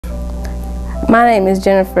My name is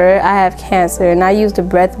Jennifer. I have cancer, and I use the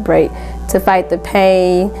breath break to fight the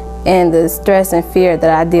pain and the stress and fear that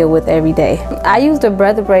I deal with every day. I use the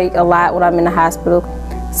breath break a lot when I'm in the hospital.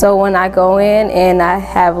 So when I go in and I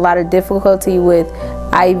have a lot of difficulty with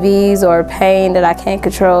IVs or pain that I can't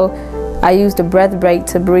control, I use the breath break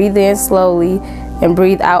to breathe in slowly and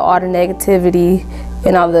breathe out all the negativity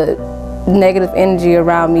and all the negative energy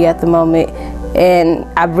around me at the moment. And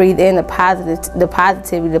I breathe in the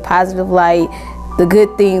positivity, the positive light, the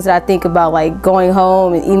good things that I think about, like going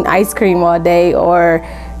home and eating ice cream all day, or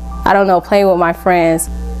I don't know, playing with my friends.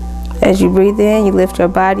 As you breathe in, you lift your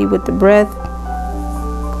body with the breath.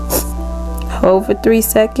 Hold for 3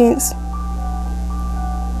 seconds.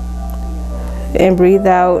 And breathe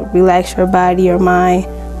out, relax your body, your mind.